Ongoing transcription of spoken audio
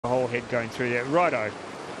The whole head going through there. Righto.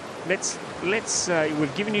 Let's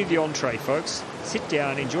we've given you the entree, folks. Sit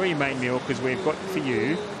down, enjoy your main meal, because we've got for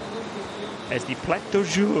you, as the plat du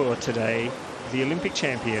jour today, the Olympic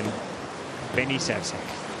champion, Benny Savsek.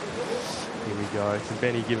 Here we go. Can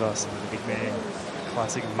Benny give us the big man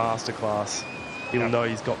classic masterclass? He'll know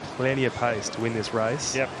he's got plenty of pace to win this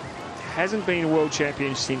race. Yep. Hasn't been a world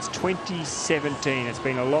champion since 2017. It's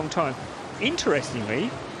been a long time. Interestingly,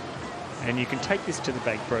 and you can take this to the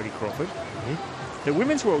bank, Brodie Crawford, the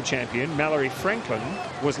women's world champion, Mallory Franklin,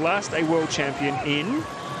 was last a world champion in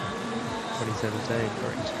 2017.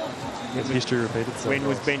 Correct. History repeated itself. When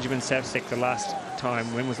was Benjamin Savsek the last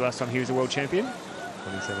time? When was the last time he was a world champion?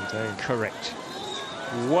 2017. Correct.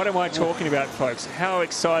 What am I talking about, folks? How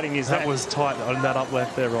exciting is that? That was tight on that up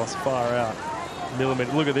left there, Ross. Far out.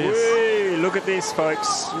 Millimetre. Look at this. Whee! Look at this,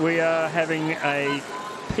 folks. We are having a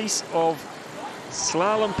piece of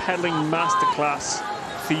slalom paddling masterclass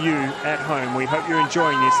for you at home. We hope you're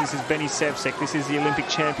enjoying this. This is Benny Savsek. This is the Olympic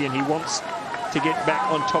champion. He wants to get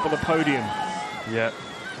back on top of the podium. Yeah.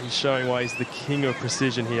 He's showing why he's the king of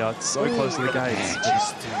precision here. It's so close to the gates.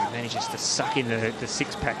 Manages to suck in the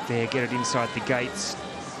six-pack there, get it inside the gates.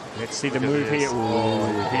 Let's see the Look move here.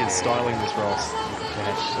 Oh, he is styling this, Ross.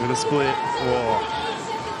 With a split. Oh.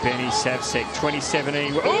 Benny Savsek,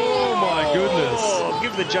 2017. Oh, my goodness.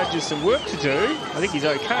 Give the judges some work to do. I think he's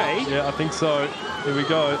okay. Yeah, I think so. Here we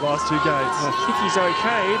go. Last two gates. I think he's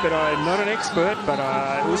okay, but I'm not an expert, but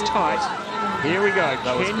it was tight. Here we go.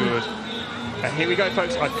 That was good. Here we go,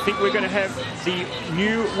 folks. I think we're going to have the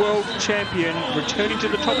new world champion returning to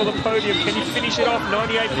the top of the podium. Can he finish it off?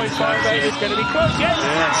 98.58 is going to be close. Yes!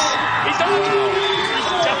 He's done it! He's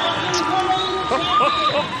done it!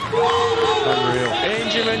 Unreal.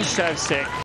 Benjamin Savsek.